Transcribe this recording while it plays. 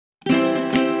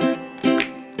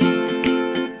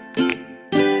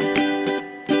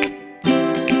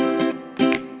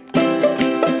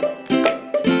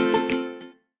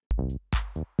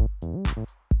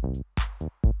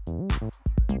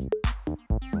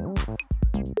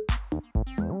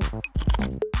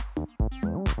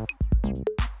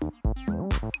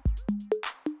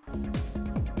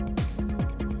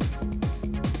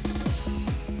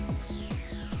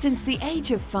Since the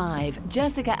age of 5,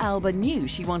 Jessica Alba knew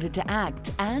she wanted to act,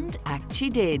 and act she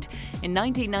did. In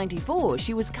 1994,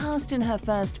 she was cast in her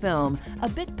first film, a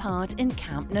bit part in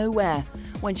Camp Nowhere.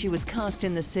 When she was cast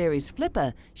in the series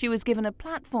Flipper, she was given a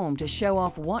platform to show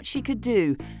off what she could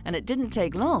do, and it didn't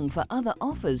take long for other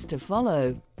offers to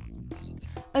follow.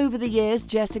 Over the years,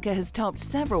 Jessica has topped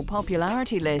several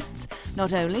popularity lists.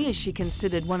 Not only is she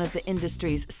considered one of the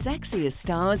industry's sexiest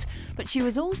stars, but she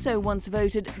was also once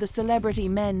voted the celebrity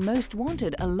men most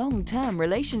wanted a long-term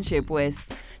relationship with.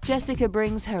 Jessica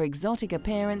brings her exotic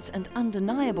appearance and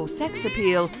undeniable sex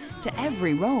appeal to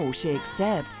every role she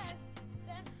accepts.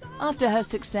 After her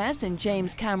success in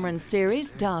James Cameron's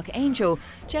series Dark Angel,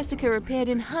 Jessica appeared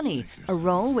in Honey, a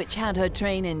role which had her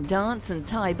train in dance and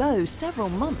Tae Bo several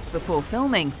months before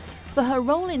filming. For her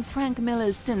role in Frank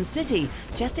Miller's Sin City,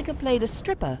 Jessica played a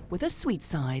stripper with a sweet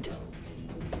side.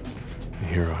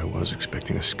 Here I was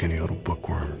expecting a skinny little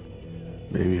bookworm,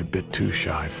 maybe a bit too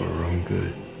shy for her own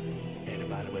good.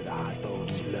 Anybody with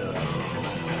iPhones love.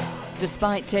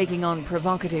 Despite taking on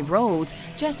provocative roles,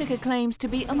 Jessica claims to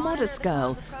be a modest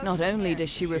girl. Not only does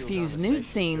she refuse nude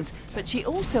scenes, but she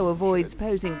also avoids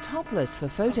posing topless for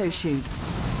photo shoots.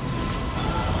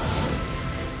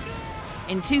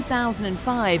 In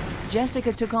 2005,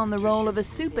 Jessica took on the role of a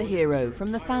superhero from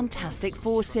the Fantastic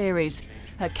Four series.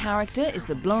 Her character is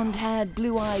the blonde-haired,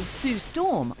 blue-eyed Sue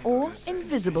Storm, or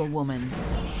Invisible Woman.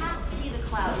 It has to be the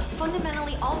clouds.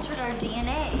 Fundamentally altered our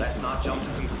DNA. Let's not jump to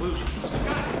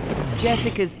conclusions.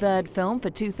 Jessica's third film for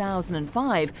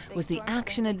 2005 was the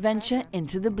action-adventure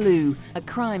Into the Blue, a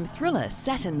crime thriller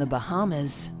set in the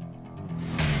Bahamas.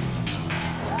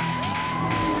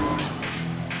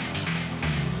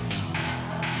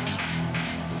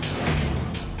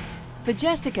 For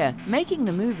Jessica, making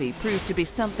the movie proved to be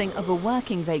something of a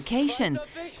working vacation.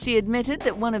 She admitted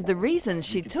that one of the reasons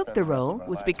she took the role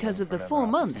was because of the 4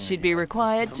 months she'd be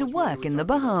required to work in the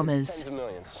Bahamas.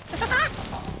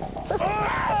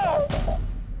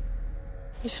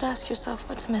 You should ask yourself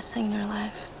what's missing in your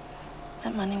life.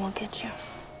 That money will get you.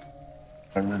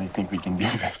 I really think we can do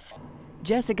this.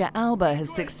 Jessica Alba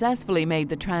has successfully made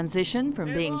the transition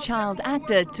from being child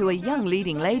actor to a young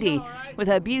leading lady. With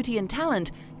her beauty and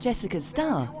talent, Jessica's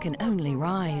star can only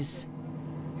rise.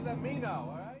 You let me know,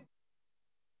 all right?